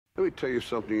Let me tell you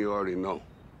something you already know.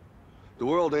 The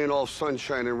world ain't all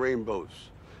sunshine and rainbows.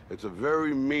 It's a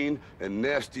very mean and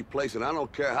nasty place, and I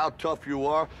don't care how tough you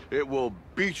are, it will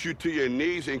beat you to your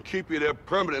knees and keep you there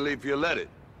permanently if you let it.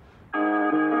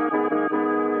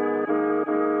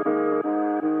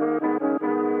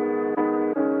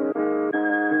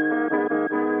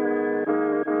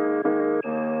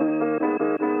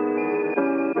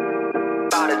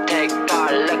 About to take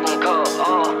part, looking cool,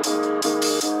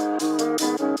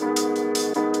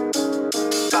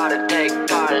 About to take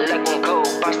part, looking cool,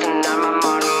 busting out my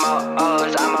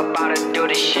motos. I'm about to do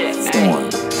this shit,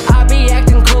 ayy. I be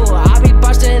acting cool, I be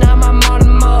busting out my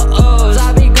motos.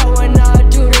 I be going up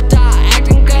to the top,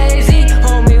 acting crazy.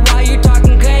 Homie, why you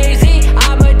talking crazy?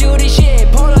 I'ma do this shit,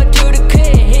 pull up to the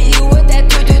kid, hit you with that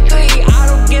 223. I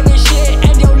don't give a shit,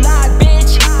 and your lie,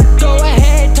 bitch. Go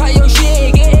ahead, talk your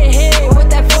shit, get it hit with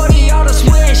that 40 on the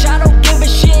switch. I don't give a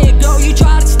shit, go, you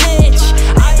try to snitch.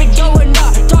 I be going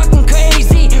up, talking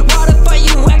crazy. Why the fuck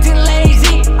you acting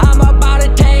lazy? I'm about to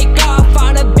take off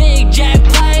on a big jet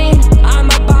plane. I'm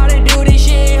about to do this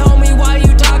shit, homie, why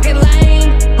you talking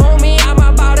lame? Homie, I'm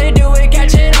about to do it,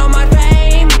 catching on my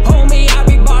fame. Homie, I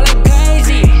be ballin'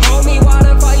 crazy. Homie, why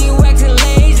the fuck you acting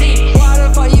lazy? Why the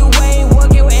fuck you ain't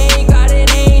working, ain't got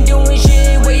it, ain't doing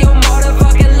shit with your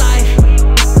motherfucking life?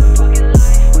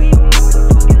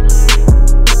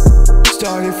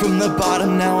 Started from the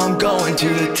bottom, now I'm going to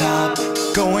the top.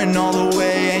 Going all the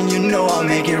way, and you know I'll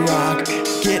make it rock.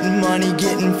 Getting money,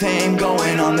 getting fame,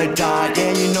 going on the dot.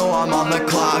 Yeah, you know I'm on the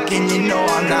clock, and you know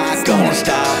I'm not gonna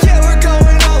stop. Yeah, we're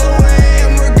going all the way.